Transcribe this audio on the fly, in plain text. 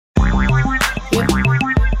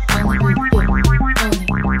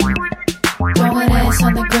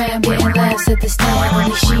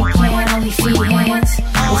Only she can, only feet hands.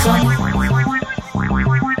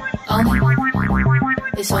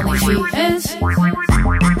 It's only feet hands.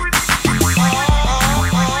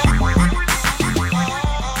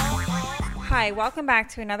 Hi, welcome back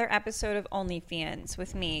to another episode of OnlyFans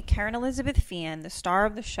with me, Karen Elizabeth Fian, the star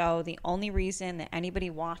of the show, the only reason that anybody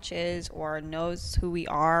watches or knows who we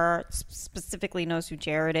are, specifically knows who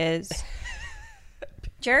Jared is.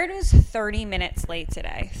 Jared was 30 minutes late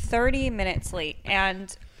today. 30 minutes late.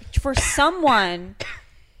 And for someone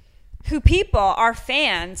who people are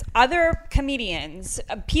fans, other comedians,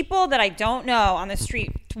 people that I don't know on the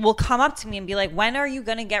street will come up to me and be like, when are you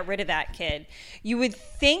going to get rid of that kid? You would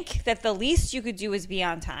think that the least you could do is be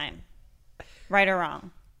on time. Right or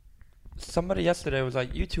wrong? Somebody yesterday was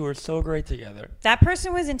like, you two are so great together. That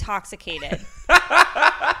person was intoxicated.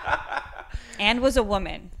 And was a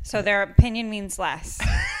woman. So their opinion means less.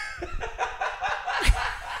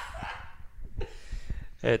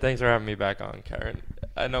 Hey, thanks for having me back on, Karen.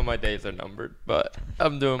 I know my days are numbered, but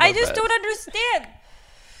I'm doing my I just best. don't understand.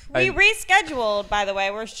 We rescheduled, by the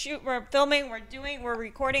way. We're filming, we're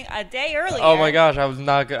recording a day earlier. Oh my gosh, I was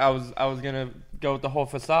gonna go with the whole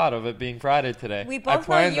facade of it being Friday today. We both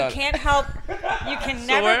know you can't help. You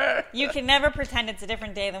can never pretend it's a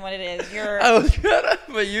different day than what it is. I was gonna,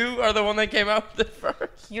 but you are the one that came out with it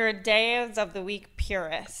first. You're a days of the week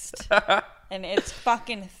purist. And it's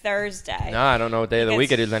fucking Thursday. No, I don't know what day of the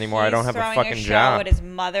week it is anymore. I don't have a fucking job. At his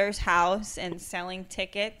mother's house and selling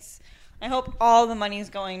tickets. I hope all the money's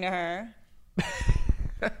going to her.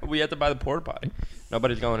 We have to buy the porta potty.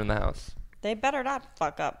 Nobody's going in the house. They better not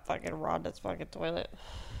fuck up fucking Rhonda's fucking toilet.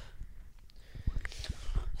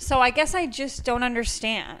 So I guess I just don't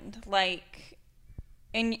understand.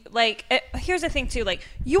 Here's the thing too.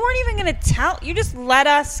 You weren't even going to tell. You just let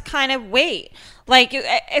us kind of wait.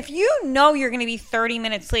 If you know you're going to be 30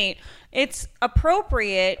 minutes late, it's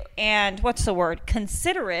appropriate and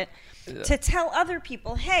considerate to tell other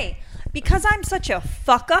people, hey, because I'm such a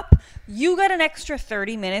fuck up, you got an extra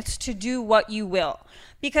 30 minutes to do what you will.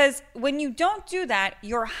 Because when you don't do that,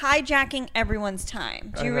 you're hijacking everyone's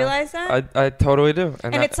time. Do you realize that? I totally do.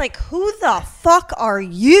 And it's like, who the fuck are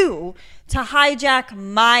you to hijack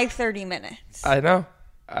my 30 minutes? I know.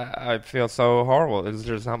 I feel so horrible. It's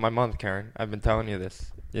just not my month, Karen. I've been telling you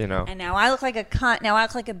this, you know. And now I look like a cunt. Now I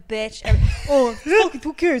look like a bitch.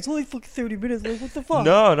 Who cares? It's only fucking 30 minutes. What the fuck?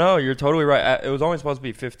 No, you're totally right. It was only supposed to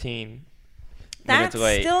be 15 minutes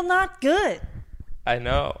late. That's still not good. I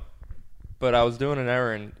know. But I was doing an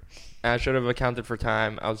errand. I should have accounted for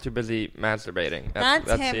time. I was too busy masturbating. That's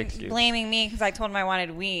him the excuse. Blaming me because I told him I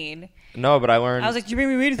wanted weed. No, but I learned. I was like, "You bring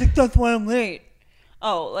me weed?" He's like, "That's why I'm late."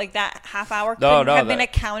 Oh, like that half hour couldn't have been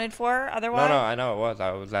accounted for otherwise? No, I know it was. I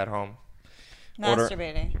was at home.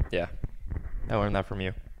 Masturbating. Yeah. I learned that from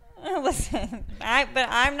you. Listen, but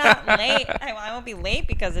I'm not late. I won't be late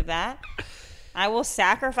because of that. I will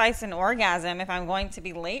sacrifice an orgasm if I'm going to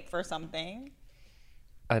be late for something.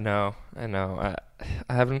 I know. I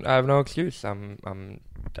have no excuse. I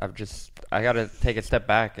gotta take a step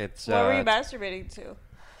back. It's what were you masturbating to?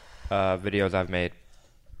 Videos I've made.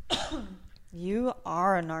 You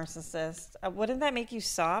are a narcissist. Wouldn't that make you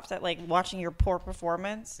soft at watching your poor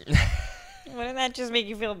performance? Wouldn't that just make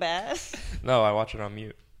you feel bad? No, I watch it on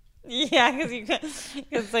mute. Yeah, because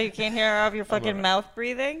you can't hear of your fucking mouth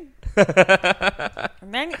breathing.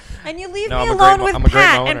 and you leave me alone with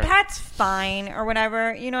Pat, and Pat's fine or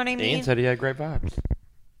whatever. You know what I mean? Ian said he had great vibes.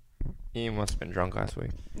 Ian must have been drunk last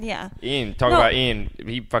week. Yeah. About Ian.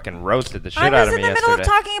 He fucking roasted the shit out of me yesterday. I was in the middle of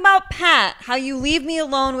talking about Pat, how you leave me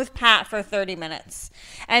alone with Pat for 30 minutes.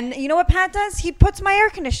 And you know what Pat does? He puts my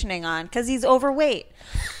air conditioning on because he's overweight.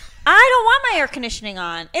 I don't want my air conditioning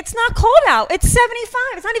on. It's not cold out. It's 75.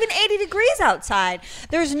 It's not even 80 degrees outside.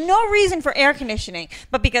 There's no reason for air conditioning.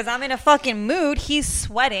 But because I'm in a fucking mood, he's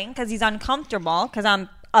sweating because he's uncomfortable because I'm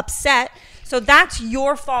upset. So that's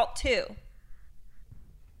your fault too.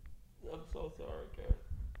 I'm so sorry, Karen.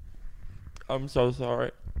 I'm so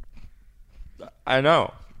sorry. I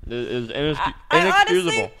know. It is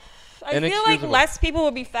inexcusable. I feel like less people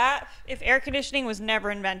would be fat if air conditioning was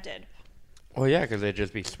never invented. Well, yeah, because they'd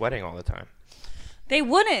just be sweating all the time. They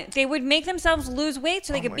wouldn't. They would make themselves lose weight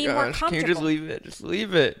so they could be more comfortable. Can you just leave it? Just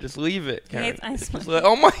leave it. Just leave it, Karen. Yeah,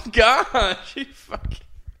 oh my gosh!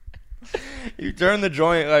 You turn the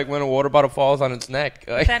joint like when a water bottle falls on its neck.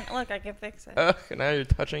 Like, then look, I can fix it. Now you're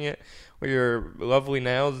touching it with your lovely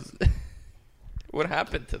nails. What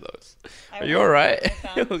happened to those? Are you all right?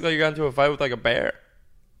 You look like you got into a fight with like a bear.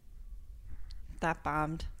 That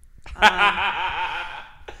bombed. I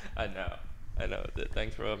know. I know.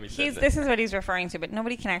 Thanks for letting me say This is what he's referring to, but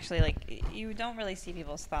nobody can actually, like, you don't really see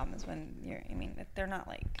people's thumbs when you're, I mean, they're not,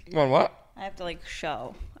 like. On what? I have to, like,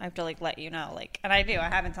 show. I have to, like, let you know. Like, and I do. I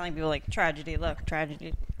have been telling people, like, tragedy, look,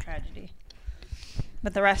 tragedy, tragedy.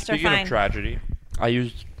 But the rest Speaking are fine. of tragedy, I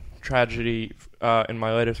used tragedy in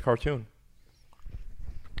my latest cartoon.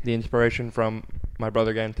 The inspiration from my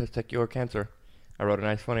brother getting testicular cancer. I wrote a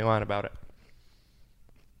nice funny line about it.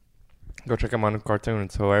 Go check him on the cartoon.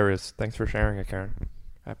 It's hilarious. Thanks for sharing it, Karen.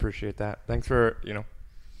 I appreciate that. Thanks for,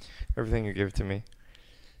 everything you give to me.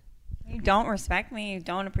 You don't respect me. You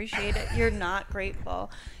don't appreciate it. You're not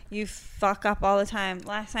grateful. You fuck up all the time.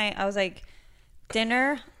 Last night, I was like,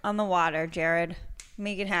 dinner on the water, Jared.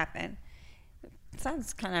 Make it happen. It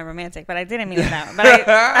sounds kind of romantic, but I didn't mean it that way. But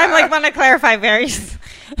I'm like, want to clarify I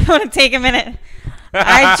want to take a minute.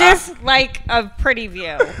 I just like a pretty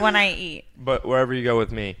view when I eat. But wherever you go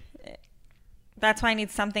with me. That's why I need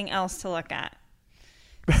something else to look at.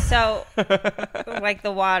 So, like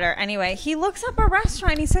the water. Anyway, he looks up a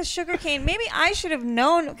restaurant. He says sugarcane. Maybe I should have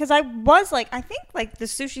known because I was like, I think like the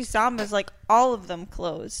Sushi Samba's, like all of them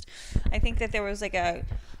closed. I think that there was like a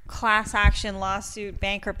class action lawsuit,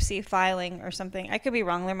 bankruptcy filing or something. I could be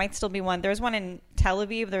wrong. There might still be one. There was one in Tel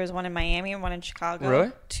Aviv. There was one in Miami and one in Chicago.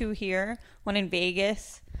 Really? 2 here. One in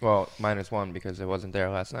Vegas. Well, -1 because it wasn't there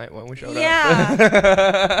last night when we showed up.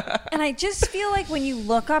 Yeah. And I just feel like when you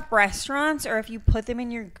look up restaurants or if you put them in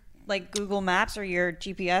your like Google Maps or your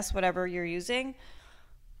GPS, whatever you're using,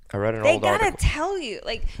 I read an they old gotta article. tell you.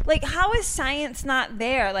 Like how is science not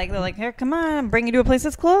there? Like they're like, here, come on, bring you to a place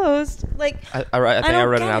that's closed. Like I think I read an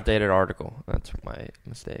get it. outdated article. That's my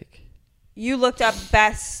mistake. You looked up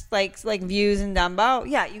best like views in Dumbo.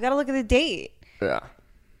 Yeah, you gotta look at the date. Yeah.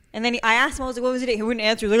 And then I asked him, I was like, what was the date? He wouldn't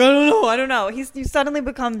answer. He's like, I don't know. You suddenly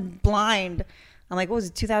become blind. I'm like, what was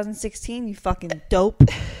it, 2016? You fucking dope.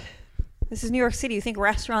 This is New York City. You think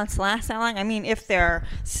restaurants last that long? I mean, if they're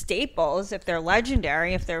staples, if they're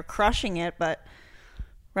legendary, if they're crushing it, but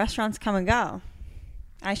restaurants come and go.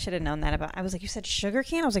 I should have known that about. I was like, you said sugar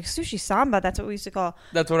cane? I was like, Sushi Samba. That's what we used to call.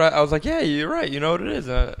 That's what I was like, yeah, you're right. You know what it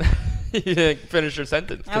is. You didn't finish your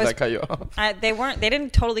sentence because I cut you off. They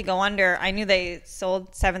didn't totally go under. I knew they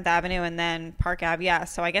sold 7th Avenue and then Park Ave, yeah.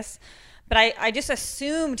 So I guess, but I just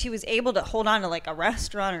assumed he was able to hold on to like a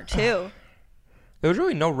restaurant or two. There was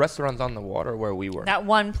really no restaurants on the water where we were. That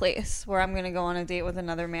one place where I'm going to go on a date with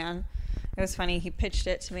another man. It was funny. He pitched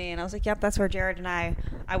it to me, and I was like, yep, that's where Jared and I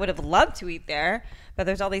would have loved to eat there. But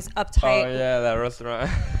there's all these uptight. Oh, yeah, that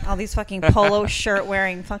restaurant. All these fucking polo shirt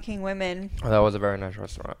wearing fucking women. Oh, that was a very nice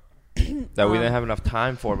restaurant. That we didn't have enough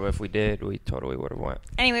time for, but if we did, we totally would have went.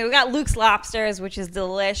 Anyway, we got Luke's Lobsters, which is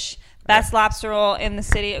delish. Best lobster roll in the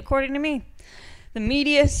city, according to me. The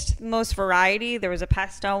meatiest, most variety. There was a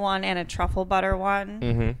pesto one and a truffle butter one.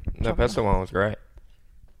 Mm-hmm. The pesto one was great.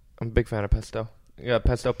 I'm a big fan of pesto. We got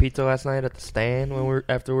pesto pizza last night at the stand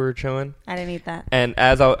after we were chilling. I didn't eat that. And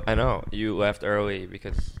I know you left early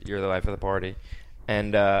because you're the life of the party.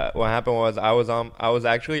 And what happened was I was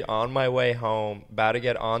actually on my way home, about to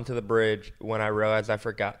get onto the bridge when I realized I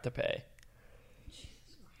forgot to pay.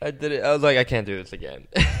 I did it. I was like, I can't do this again.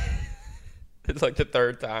 It's like the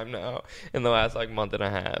 3rd time now in the last like month and a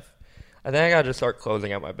half. I think I gotta just start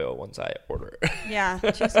closing out my bill once I order. Yeah,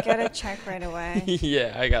 just get a check right away.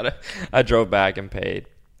 Yeah, I drove back and paid.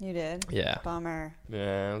 You did? Yeah. Bummer.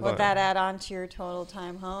 Yeah. Would that add on to your total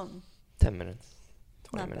time home? 10 minutes.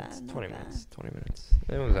 20 Not minutes. bad, 20 not minutes. bad. 20 minutes.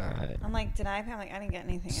 It was alright. I'm like, did I pay? I'm like, I didn't get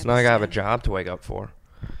anything. It's not like I have a job to wake up for.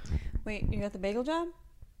 Wait, you got the bagel job?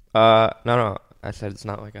 No. I said it's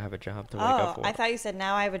not like I have a job to wake up for. I thought you said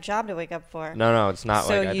now I have a job to wake up for. No, it's not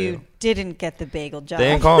like I do. So you didn't get the bagel job. They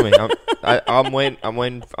didn't call me. I'm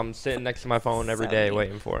waiting. I'm sitting next to my phone every day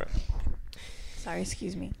waiting for it. Sorry,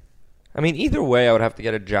 excuse me. I mean, either way, I would have to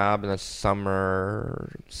get a job in the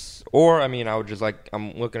summer. Or, I mean, I would just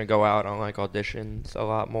I'm looking to go out on like auditions a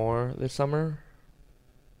lot more this summer.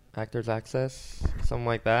 Actors Access, something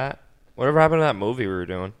like that. Whatever happened to that movie we were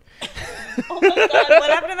doing? Oh my God, what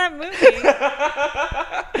happened to that movie?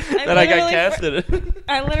 I got casted.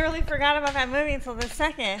 I literally forgot about that movie until the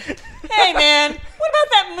second. Hey man, what about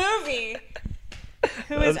that movie?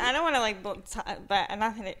 I don't want to but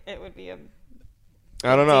not that it would be a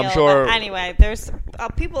I don't know, deal, I'm sure. but anyway, there's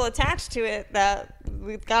people attached to it that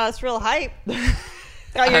got us real hype.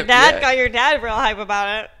 Got your dad real hype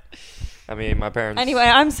about it. I mean, my parents. Anyway,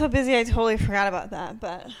 I'm so busy I totally forgot about that,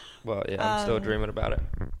 but. Well, yeah, I'm still dreaming about it.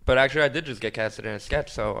 But actually, I did just get casted in a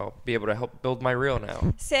sketch, so I'll be able to help build my reel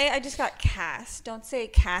now. Say I just got cast. Don't say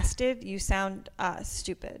casted. You sound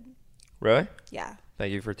stupid. Really? Yeah.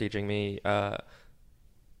 Thank you for teaching me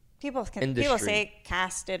People industry. say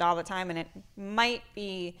casted all the time, and it might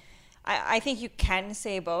be. I think you can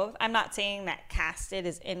say both. I'm not saying that casted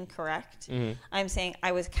is incorrect. Mm-hmm. I'm saying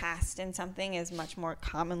I was cast in something is much more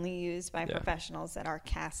commonly used by professionals that are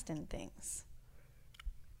cast in things.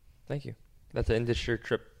 Thank you. That's an industry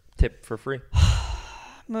tip for free.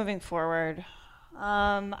 Moving forward,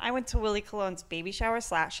 I went to Willie Cologne's baby shower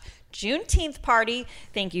 / Juneteenth party.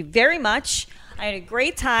 Thank you very much. I had a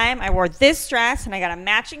great time. I wore this dress, and I got a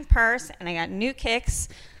matching purse, and I got new kicks.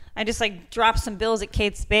 I just dropped some bills at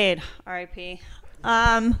Kate Spade, R.I.P.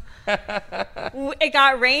 It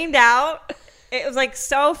got rained out. It was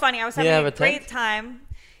so funny. I was having a great time.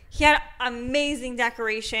 He had amazing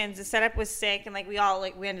decorations. The setup was sick, and we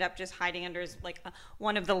ended up just hiding under his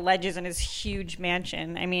one of the ledges in his huge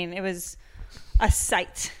mansion. I mean, it was a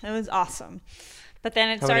sight. It was awesome. But then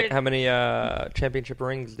it started. How many championship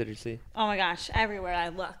rings did you see? Oh my gosh! Everywhere I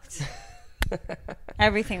looked.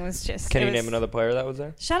 Everything was just... Can you name another player that was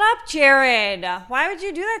there? Shut up, Jared. Why would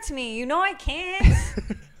you do that to me? You know I can't.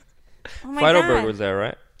 Oh my God. Feidelberg was there,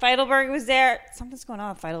 right? Feidelberg was there. Something's going on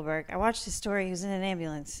with Feidelberg. I watched his story. He was in an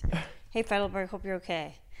ambulance. Hey, Feidelberg, hope you're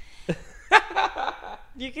okay.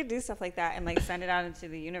 You could do stuff like that and send it out into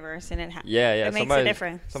the universe, and it makes a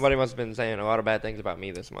difference. Somebody must have been saying a lot of bad things about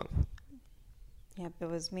me this month. Yep, it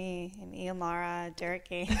was me and Ian Lara, Derek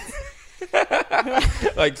Gaines.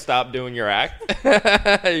 Stop doing your act.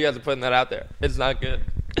 You guys are putting that out there. It's not good.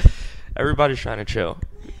 Everybody's trying to chill,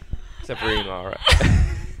 except for Ian Lara.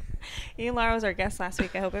 Ian Lara was our guest last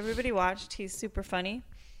week. I hope everybody watched. He's super funny.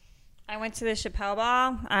 I went to the Chappelle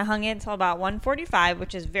Ball. I hung in until about 1:45,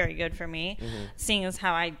 which is very good for me, seeing as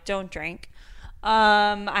how I don't drink.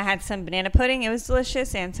 I had some banana pudding. It was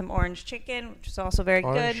delicious, and some orange chicken, which was also very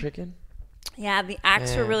good. Orange chicken? Yeah, the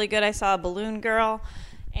acts were really good. I saw a balloon girl,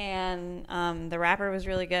 and the rapper was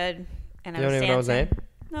really good. And you don't even know his name?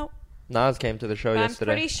 Nope. Nas came to the show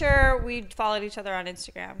yesterday. I'm pretty sure we followed each other on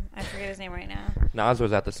Instagram. I forget his name right now. Nas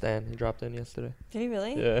was at the stand. He dropped in yesterday. Did he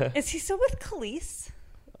really? Yeah. Is he still with Khalees?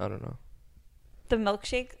 I don't know. The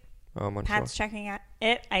milkshake? Oh, I'm unsure. Pat's checking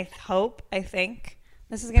it. I think.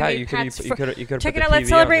 This is going to be Pat's check it out. Let's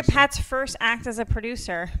celebrate Pat's first act as a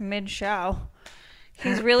producer mid-show.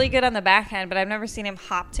 He's really good on the back end, but I've never seen him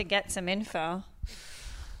hop to get some info.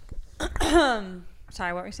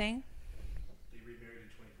 Sorry, what were you saying? They remarried in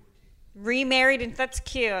 2014. Remarried, and that's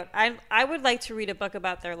cute. I would like to read a book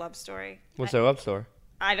about their love story. What's their love story?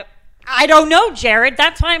 I don't know, Jared.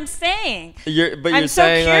 That's what I'm saying. I'm so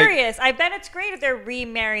saying curious. I bet it's great if they're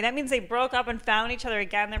remarried. That means they broke up and found each other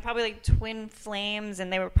again. They're probably twin flames,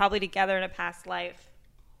 and they were probably together in a past life.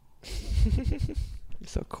 You're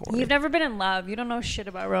so corny. You've never been in love. You don't know shit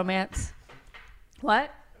about romance.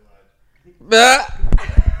 What?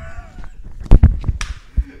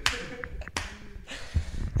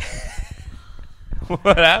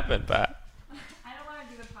 What happened, Pat? I don't want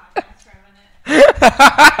to do the podcast for a minute.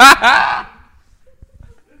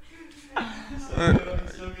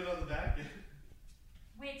 So good on the back end.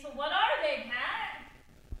 Wait, so what are they, Pat?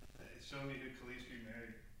 Show me who Khalees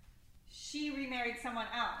remarried. She remarried someone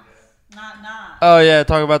else. Yeah. Not. Oh, yeah.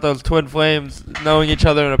 Talk about those twin flames knowing each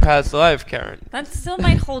other in a past life, Karen. That still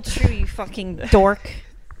might hold true, you fucking dork.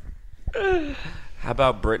 How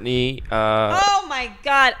about Britney? Oh, my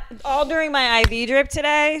God. All during my IV drip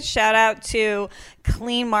today, shout out to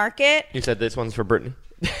Clean Market. You said this one's for Britney?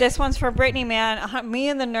 This one's for Britney, man. Me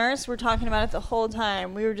and the nurse were talking about it the whole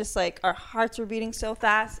time. We were just our hearts were beating so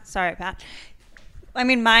fast. Sorry, Pat. I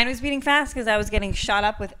mean, mine was beating fast because I was getting shot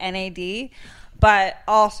up with NAD, but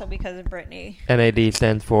also because of Britney. NAD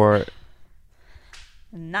stands for...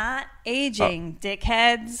 Not aging,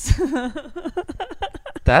 dickheads.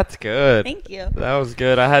 That's good. Thank you. That was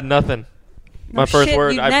good. I had nothing. No my first shit,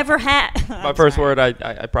 word. You never had. My first word.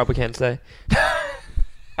 I probably can't say. Cut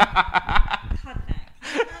that. It's not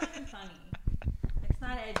even funny. It's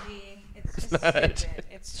not edgy. It's just stupid.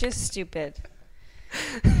 It's just stupid.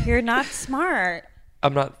 You're not smart.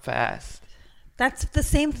 I'm not fast. That's the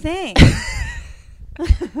same thing.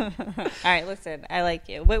 All right, listen. I like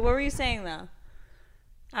you. What were you saying though?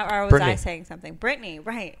 Or was I saying something? Britney,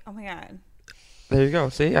 right? Oh my God. There you go.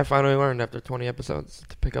 See, I finally learned after 20 episodes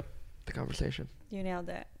to pick up the conversation. You nailed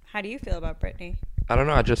it. How do you feel about Britney? I don't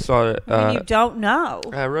know. I just saw it. I mean, you don't know.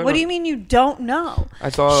 What do you mean you don't know? I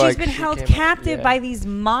saw She's been held captive by these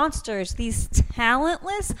monsters, these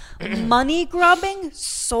talentless, money-grubbing,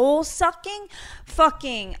 soul-sucking,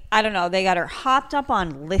 fucking, I don't know. They got her hopped up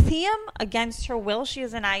on lithium against her will. She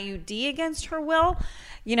has an IUD against her will.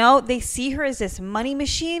 You know, they see her as this money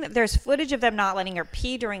machine. There's footage of them not letting her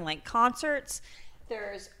pee during, concerts.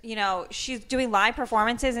 There's, she's doing live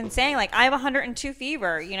performances and saying, like, I have 102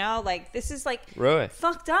 fever, like, this is, like, Really?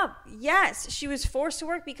 fucked up. Yes, she was forced to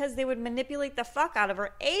work because they would manipulate the fuck out of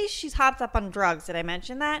her. She's hopped up on drugs. Did I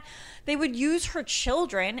mention that? They would use her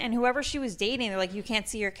children and whoever she was dating. They're like, you can't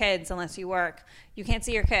see your kids unless you work. You can't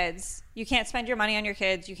see your kids. You can't spend your money on your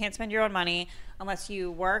kids. You can't spend your own money unless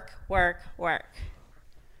you work. And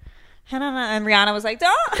Rihanna was like,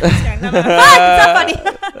 don't. It's not funny.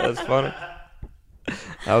 That's funny.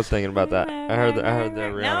 I was thinking about that. I heard that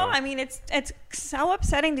Rihanna. No, I mean, it's so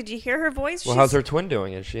upsetting. Did you hear her voice? Well, how's her twin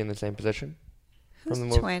doing? Is she in the same position? Who's from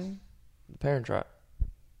the the twin? The Parent Trap.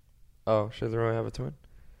 Oh, she doesn't really have a twin?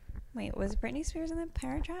 Wait, was Britney Spears in the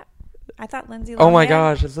Parent Trap? I thought Lindsay Lohan. Oh my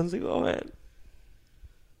gosh, it's Lindsay Lohan.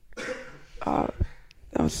 That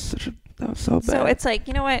was so bad. So it's like,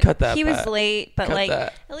 you know what? Cut that, he was Pat. late, but Cut like,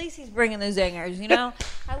 that. at least he's bringing the zingers,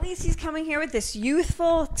 At least he's coming here with this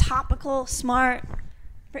youthful, topical, smart.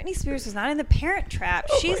 Britney Spears is not in the Parent Trap.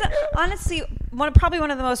 She's honestly probably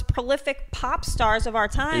one of the most prolific pop stars of our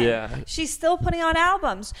time. Yeah. She's still putting out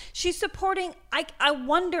albums. She's supporting, I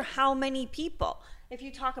wonder how many people. If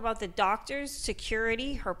you talk about the doctors,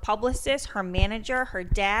 security, her publicist, her manager, her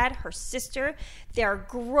dad, her sister, they're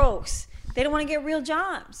gross. They don't want to get real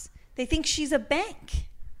jobs. They think she's a bank.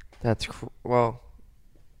 That's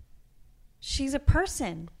She's a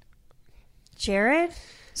person. Jared?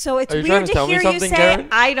 So it's Are you weird trying to to tell me hear you something, say, Karen?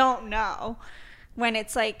 I don't know. When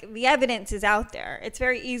it's like the evidence is out there. It's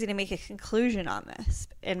very easy to make a conclusion on this,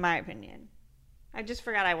 in my opinion. I just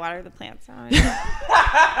forgot I watered the plants.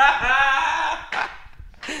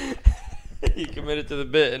 You committed to the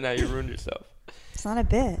bit and now you ruined yourself. It's not a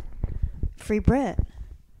bit. Free Brit.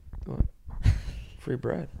 What? Free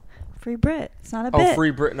bread. Free Brit. It's not a bit. Oh,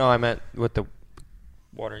 free Brit. No, I meant with the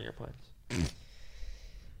watering your plants.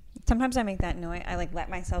 Sometimes I make that noise. I let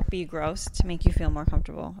myself be gross to make you feel more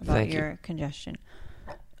comfortable about Thank your congestion.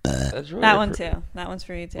 That's really That one too. That one's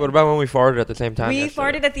for you too. What about when we farted at the same time? We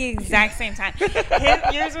yesterday? farted at the exact same time.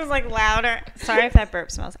 Yours was louder. Sorry if that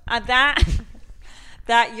burp smells.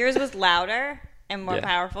 That yours was louder and more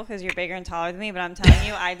powerful because you're bigger and taller than me. But I'm telling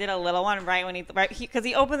you, I did a little one because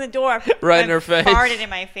he opened the door right in her face, farted in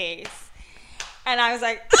my face, and I was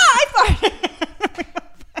like, I farted.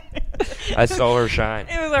 I saw her shine.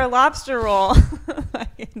 It was our lobster roll.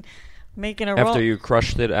 Making a roll. After you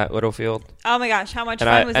crushed it at Littlefield. Oh my gosh, how much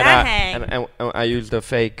fun was that hang? And I used a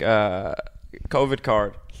fake COVID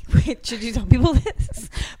card. Wait, should you tell people this?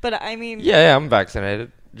 But I mean... Yeah, I'm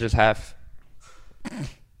vaccinated. Just half.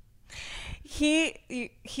 He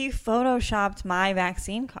photoshopped my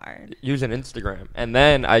vaccine card. Using Instagram. And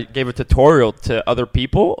then I gave a tutorial to other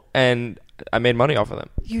people, and I made money off of them.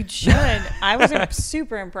 You should. I was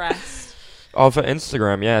super impressed. Off of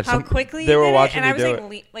Instagram, yeah. How quickly they you were did watching it? And me I do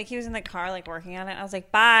was it. he was in the car working on it. I was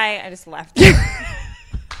like, bye. I just left.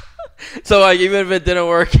 So even if it didn't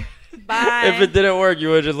work, bye. If it didn't work, you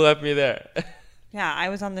would have just left me there. Yeah, I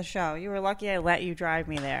was on the show. You were lucky I let you drive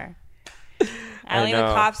me there. I Ali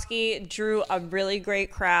know. Makovsky drew a really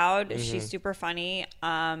great crowd. Mm-hmm. She's super funny.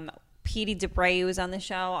 Petey DeBray was on the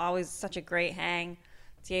show. Always such a great hang.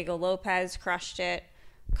 Diego Lopez crushed it.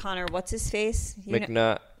 Connor, what's his face?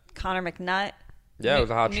 McNutt. Connor McNutt. Yeah, it was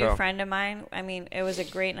a hot show. New friend of mine. I mean, it was a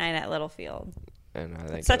great night at Littlefield. And I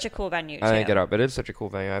think It's such a cool venue, too. I didn't get up. It is such a cool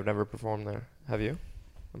venue. I've never performed there. Have you?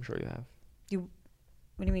 I'm sure you have. What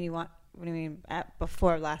do you mean what do you mean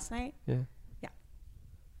before last night? Yeah. Yeah.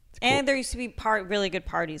 It's cool. And there used to be really good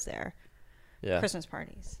parties there. Yeah. Christmas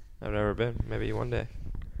parties. I've never been. Maybe one day.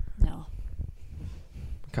 No.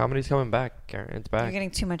 Comedy's coming back, Karen. It's back. You're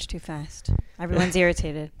getting too much too fast. Everyone's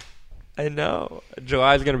irritated. I know.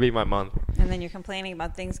 July's going to be my month. And then you're complaining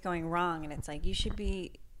about things going wrong, and it's like you should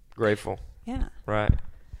be Grateful. Yeah. Right.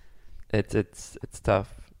 It's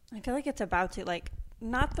tough. I feel like it's about to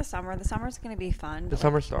not the summer. The summer's going to be fun. The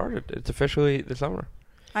summer started. It's officially the summer.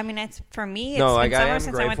 I mean, it's for me. It's No, been I summer am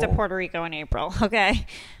since I went to grateful. Puerto Rico in April. Okay.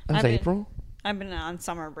 That's April? I've been on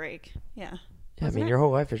summer break. Yeah. Yeah, I Wasn't mean, it? your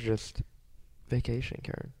whole life is just vacation,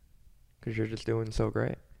 Karen. Because you're just doing so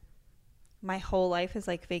great. My whole life is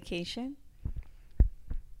like vacation.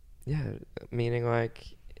 Yeah, meaning No,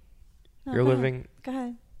 you're go living. ahead. Go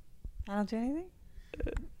ahead. I don't do anything.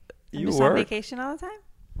 I'm You just on work. vacation all the time.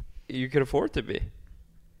 You could afford to be.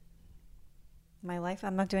 My life,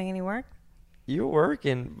 I'm not doing any work. You're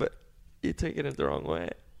working, but you're taking it the wrong way.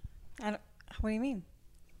 What do you mean?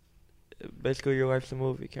 Basically, your life's a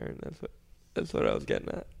movie, Karen. That's what I was getting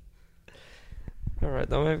at. All right,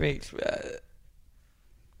 don't make me.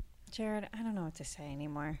 Jared, I don't know what to say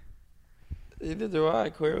anymore. Neither do I.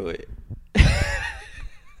 Clearly.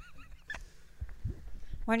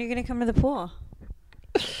 When are you going to come to the pool?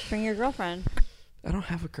 Bring your girlfriend. I don't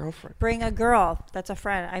have a girlfriend. Bring a girl. That's a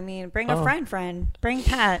friend. I mean, bring a friend. Bring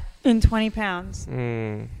Pat in 20 pounds.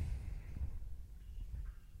 Mm.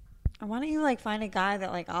 Why don't you, like, find a guy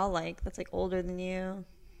that, like, I'll like, that's, like, older than you.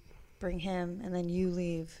 Bring him, and then you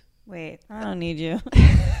leave. Wait, I don't need you.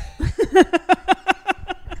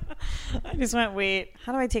 I just went, wait,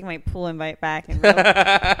 how do I take my pool invite back in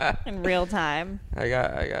real time? I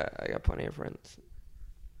got plenty of friends.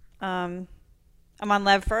 I'm on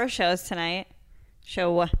Lev for shows tonight.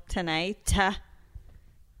 Thursday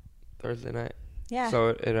night. Yeah. So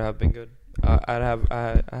it'll have been good. I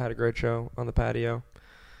had a great show on the patio.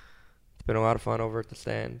 It's been a lot of fun over at the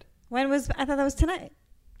stand. I thought that was tonight.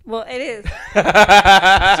 Well, it is.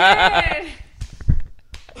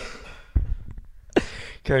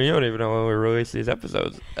 Karen, you don't even know when we release these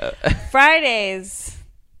episodes. Fridays.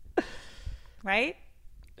 Right?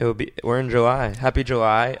 We're in July. Happy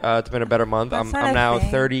July. It's been a better month. That's I'm not a now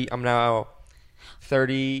thing. 30. I'm now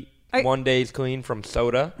 31 days clean from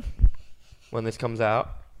soda when this comes out.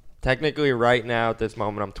 Technically, right now at this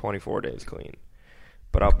moment, I'm 24 days clean.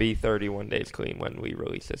 But I'll be 31 days clean when we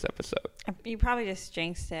release this episode. You probably just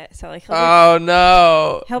jinxed it. So, like, Oh,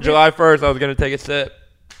 no. he'll be- July 1st, I was going to take a sip.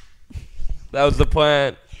 That was the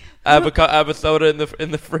plan. I have a soda in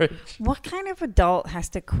the fridge. what kind of adult has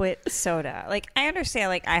to quit soda? Like, I understand,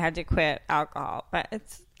 like, I had to quit alcohol, but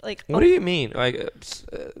it's like, What do you mean? Like,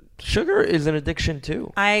 sugar is an addiction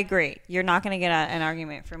too. I agree. You're not going to get an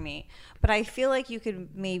argument from me. But I feel like you could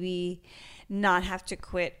maybe not have to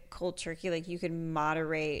quit cold turkey. Like, you could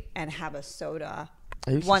moderate and have a soda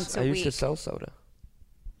once a I week. used to sell soda.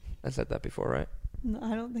 I said that before, right? No,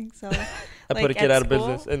 I don't think so. I put a kid out of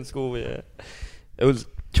business in school. Yeah, it was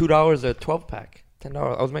 $2 a 12-pack.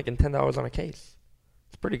 $10. I was making $10 on a case.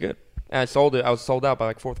 It's pretty good. And I sold it. I was sold out by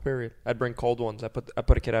like fourth period. I'd bring cold ones. I put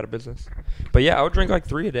a kid out of business. But yeah, I would drink like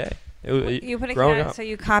 3 a day. You put a growing kid out, up. so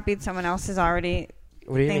you copied someone else's already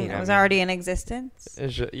What do you thing mean? that was already in existence.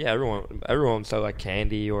 It's just, yeah, everyone sell like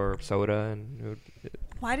candy or soda, and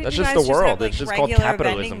Why did that's you just guys the world. Have, like, It's just called regular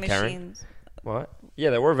capitalism, vending Karen. machines? What? Yeah,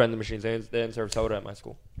 there were vending machines. They didn't serve soda at my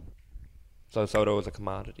school, so soda was a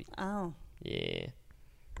commodity. Oh, Yeah.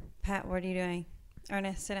 Pat, what are you doing?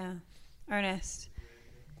 Ernest, sit down. Ernest.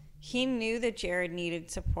 He knew that Jared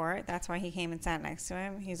needed support. That's why he came and sat next to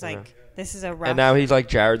him. He's like, "This is a rough." And now he's like,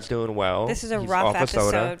 Jared's doing well. This is a He's rough off of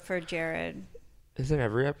soda. episode for Jared. Isn't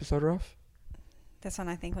every episode rough? This one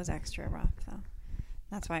I think was extra rough, though.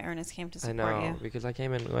 That's why Ernest came to I support know, you. because I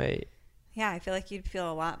came in late. Yeah, I feel like you'd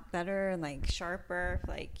feel a lot better and like sharper if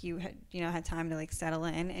like you had had time to like settle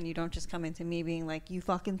in, and you don't just come into me being like, "You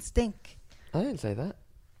fucking stink." I didn't say that.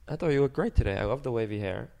 I thought you looked great today. I love the wavy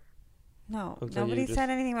hair. No, Looks like nobody you just- said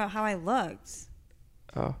anything about how I looked.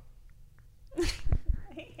 Oh.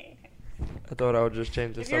 I thought I would just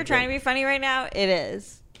change the If subject. you're trying to be funny right now, it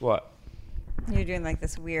is. What? You're doing like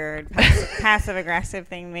this weird passive aggressive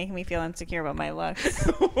thing, making me feel insecure about my looks.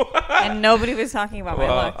 And nobody was talking about my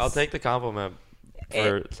Well, looks. I'll take the compliment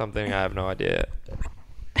for something I have no idea.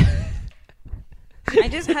 I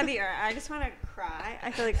just want to cry.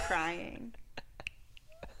 I feel like crying.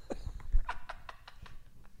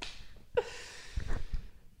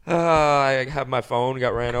 I have my phone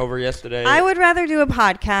got ran over yesterday. I would rather do a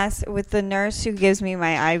podcast with the nurse who gives me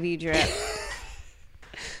my IV drip.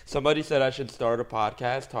 Somebody said I should start a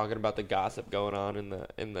podcast talking about the gossip going on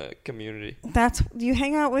in the community. You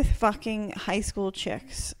hang out with fucking high school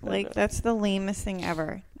chicks. Like, that's the lamest thing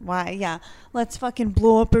ever. Why? Yeah. Let's fucking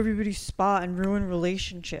blow up everybody's spot and ruin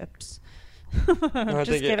relationships. I'm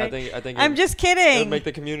just kidding. I think I'm just it would kidding. make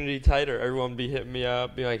the community tighter. Everyone would be hitting me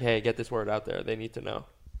up, be like, "Hey, get this word out there. They need to know."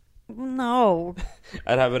 No.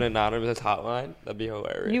 I'd have an anonymous hotline. That'd be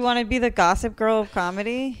hilarious. You want to be the gossip girl of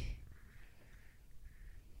comedy?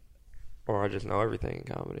 Or I just know everything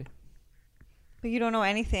in comedy. But you don't know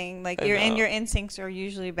anything. Like, I your know. instincts are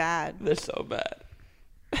usually bad. They're so bad.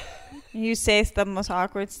 You say the most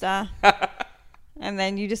awkward stuff. And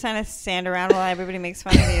then you just kind of stand around while everybody makes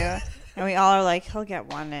fun of you. And we all are like, he'll get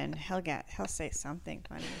one in. He'll say something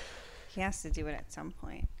funny. He has to do it at some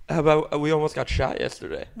point. How about we almost got shot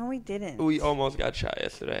yesterday? No, we didn't. We almost got shot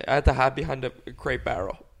yesterday. I had to hide behind a crate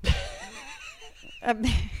barrel.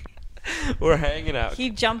 We're hanging out. He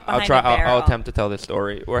jumped behind I'll a barrel. I'll attempt to tell this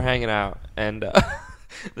story. We're hanging out, and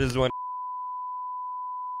this is when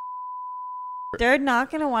They're not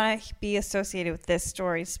going to want to be associated with this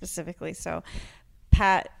story specifically. So,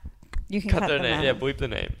 Pat, you can cut their them name. out. Yeah, bleep the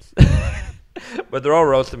names. But they're all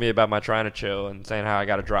roasting me about my trying to chill and saying how I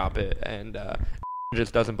got to drop it, and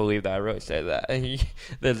just doesn't believe that I really say that. And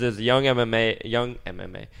there's this young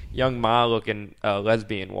ma looking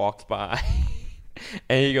lesbian walks by,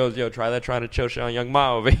 And he goes, yo, try that trying to chill shit on Young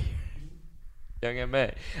Ma over here. Young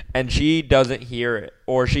M.A. And she doesn't hear it.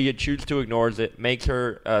 Or she chooses to ignores it, makes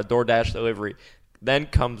her DoorDash delivery, then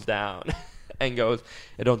comes down and goes,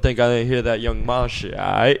 I don't think I didn't hear that Young Ma shit,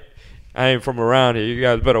 alright? I ain't from around here. You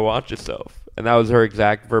guys better watch yourself. And that was her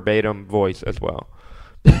exact verbatim voice as well.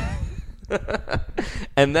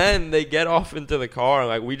 And then they get off into the car,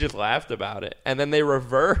 like we just laughed about it. And then they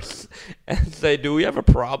reverse and say, do we have a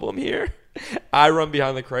problem here? I run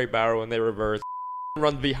behind the crate barrel and they reverse.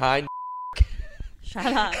 Runs behind. Shut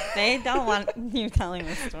up. They don't want you telling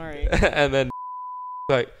the story. And then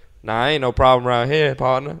like, nah, ain't no problem around here,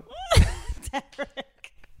 partner.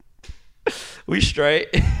 Derek. We straight.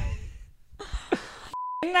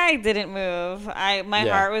 I didn't move. My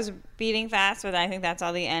heart was beating fast, but I think that's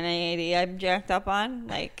all the NAD I'm jacked up on.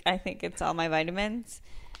 Like, I think it's all my vitamins.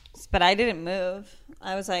 But I didn't move.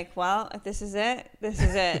 I was like, well, if this is it, this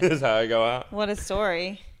is it. This is how I go out. What a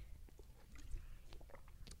story.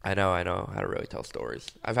 I know how to really tell stories.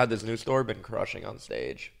 I've had this new story, been crushing on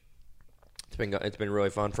stage. It's been really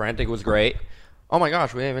fun. Frantic was great. Oh my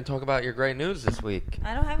gosh, we didn't even talk about your great news this week.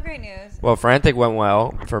 I don't have great news. Well, Frantic went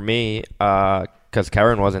well for me because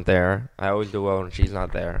Karen wasn't there. I always do well when she's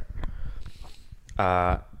not there.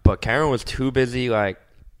 But Karen was too busy, like,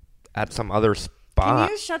 at some other spot. Can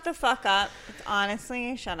you shut the fuck up?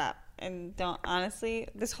 Honestly, shut up. And don't, honestly,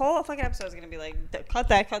 this whole fucking episode is going to be like, cut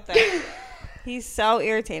that. He's so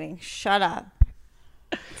irritating. Shut up.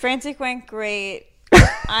 Frantic went great.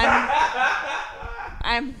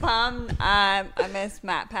 I'm bummed. I missed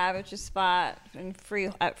Matt Pavich's spot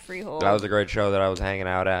at Freehold. That was a great show that I was hanging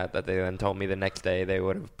out at that they then told me the next day they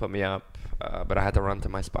would have put me up. But I had to run to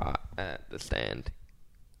my spot at the stand.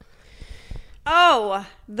 Oh,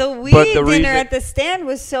 the weed dinner at the stand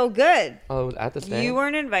was so good. Oh, it was at the stand? You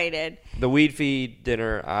weren't invited. The weed feed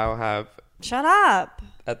dinner I'll have. Shut up.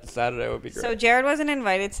 At the Saturday would be great. So Jared wasn't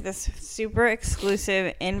invited to this super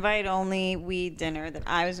exclusive invite-only weed dinner that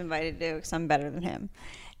I was invited to because I'm better than him.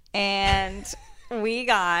 And we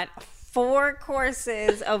got 4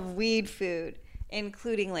 courses of weed food,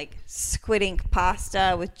 including like squid ink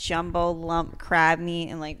pasta with jumbo lump crab meat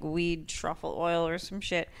and like weed truffle oil or some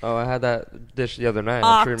shit. Oh, I had that dish the other night.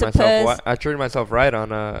 Octopus. I treated myself right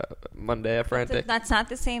on Monday at Frantic. That's not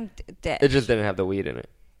the same dish. It just didn't have the weed in it.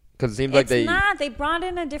 Because it seems like It's not. They brought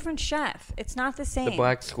in a different chef. It's not the same. The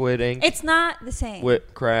black squid ink. It's not the same.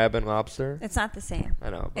 With crab and lobster. It's not the same.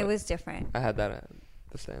 I know. It was different. I had that at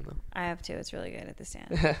the stand, though. I have too. It's really good at the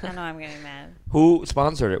stand. I know I'm getting mad. Who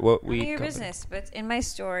sponsored it? What None weed of your company? business, but it's in my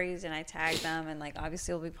stories, and I tag them, and like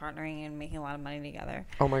obviously we'll be partnering and making a lot of money together.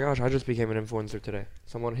 Oh my gosh, I just became an influencer today.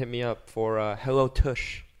 Someone hit me up for Hello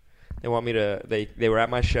Tush. They want me to. They were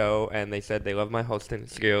at my show and they said they love my hosting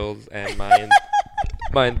skills and my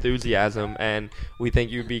my enthusiasm, and we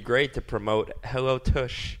think you'd be great to promote Hello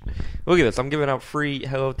Tush. Look at this. I'm giving out free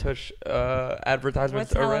Hello Tush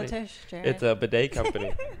advertisements What's already. Hello Tush, Jared? It's a bidet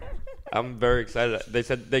company. I'm very excited. They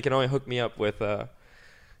said they can only hook me up with. I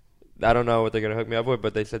don't know what they're gonna hook me up with,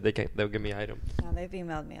 but they said they'll give me items. No, they've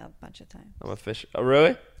emailed me a bunch of times. I'm official. Oh,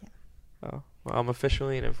 really? Yeah. Oh, well, I'm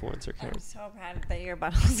officially an influencer, Karen. I'm so proud that your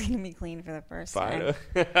bottle's gonna be clean for the first time.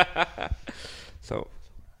 So.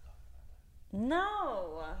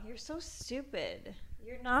 No, you're so stupid.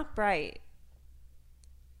 You're not bright.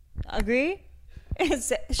 Agree?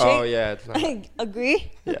 Oh yeah, it's not.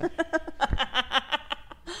 Agree? Yeah.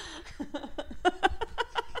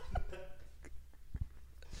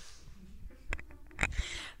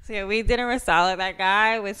 So yeah, we dinner was solid. That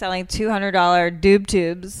guy was selling $200 doob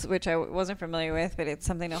tubes, which I wasn't familiar with, but it's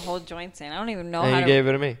something to hold joints in. I don't even know And how you gave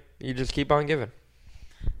it to me. You just keep on giving.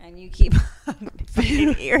 And you keep on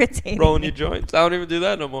fucking irritating Rolling me. your joints. I don't even do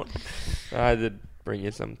that no more. I did bring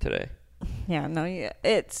you some today. Yeah, no,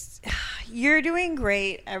 you're doing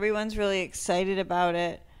great. Everyone's really excited about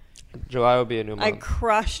it. July will be a new month. I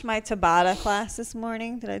crushed my Tabata class this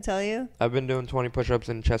morning. Did I tell you? I've been doing 20 push-ups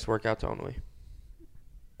and chest workouts only.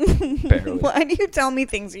 Barely. Why do you tell me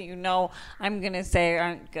things that you know I'm going to say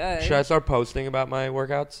aren't good? Should I start posting about my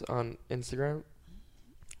workouts on Instagram?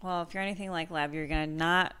 Well, if you're anything like Lev, you're going to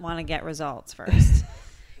not want to get results first.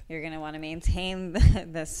 You're going to want to maintain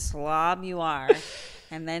the slob you are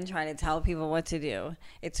and then try to tell people what to do.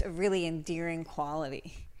 It's a really endearing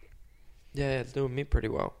quality. Yeah, it's doing me pretty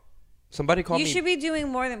well. Somebody called me... You should be doing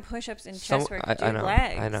more than push-ups and chest work. I know.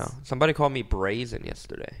 Legs. I know. Somebody called me brazen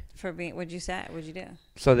yesterday. For being... What'd you say? What'd you do?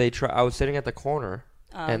 So I was sitting at the corner,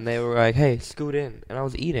 and they were like, hey, scoot in. And I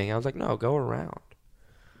was eating. I was like, no, go around.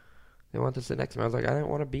 They wanted to sit next to me. I was like, I didn't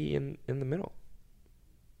want to be in the middle.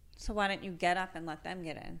 So why don't you get up and let them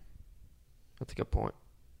get in? That's a good point.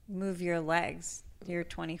 Move your legs. You're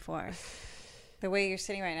 24. The way you're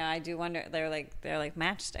sitting right now, I do wonder. They're like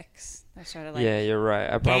matchsticks. They're sort of like Yeah, you're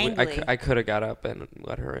right. gangly. I could have got up and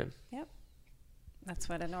let her in. Yep. That's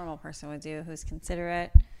what a normal person would do who's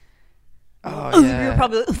considerate. Oh, yeah. You're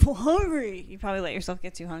probably hungry. You probably let yourself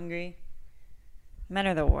get too hungry. Men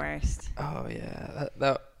are the worst. Oh, yeah.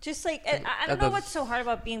 That Just like, I don't know what's so hard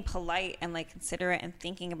about being polite and like considerate and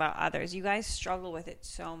thinking about others. You guys struggle with it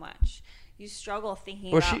so much. You struggle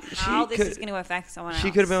thinking about how this is going to affect someone else. She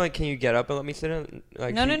could have been like, "Can you get up and let me sit in?"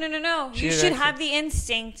 Like, no. You should have the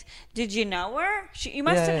instinct. Did you know her? You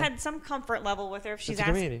must have had some comfort level with her if she's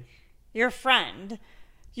asking. Your friend.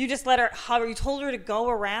 You just let her hover. You told her to go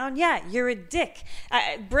around. Yeah, you're a dick.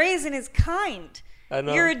 Brazen is kind. I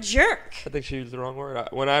know. You're a jerk. I think she used the wrong word.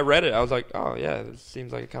 When I read it, I was like, "Oh yeah, this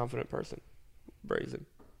seems like a confident person." Brazen.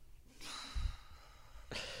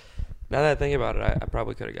 Now that I think about it, I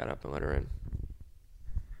probably could have got up and let her in.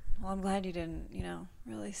 Well, I'm glad you didn't,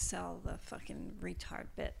 really sell the fucking retard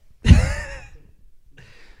bit.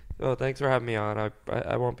 Well, thanks for having me on.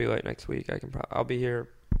 I won't be late next week. I'll be here.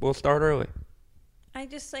 We'll start early. I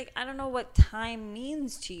just I don't know what time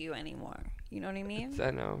means to you anymore. You know what I mean?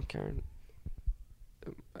 I know, Karen.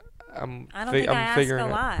 I don't think I ask a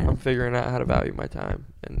lot. I'm figuring out how to value my time,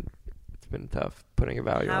 and it's been tough putting a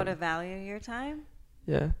value on it. How to value your time?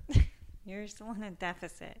 Yeah. You're still in a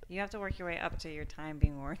deficit. You have to work your way up to your time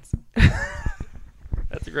being worth.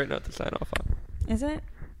 That's a great note to sign off on. Is it?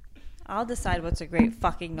 I'll decide what's a great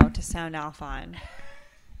fucking note to sound off on.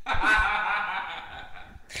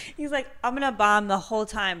 He's like, I'm going to bomb the whole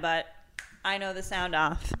time, but I know the sound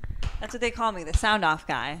off. That's what they call me, the sound off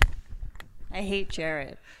guy. I hate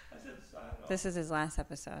Jared. This is his last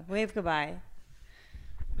episode. Wave goodbye.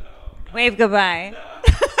 No. Wave goodbye. No.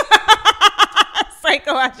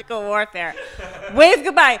 Psychological warfare. Wave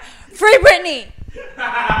goodbye. Free Britney.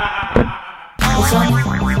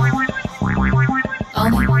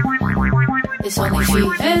 It's only she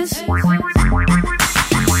is.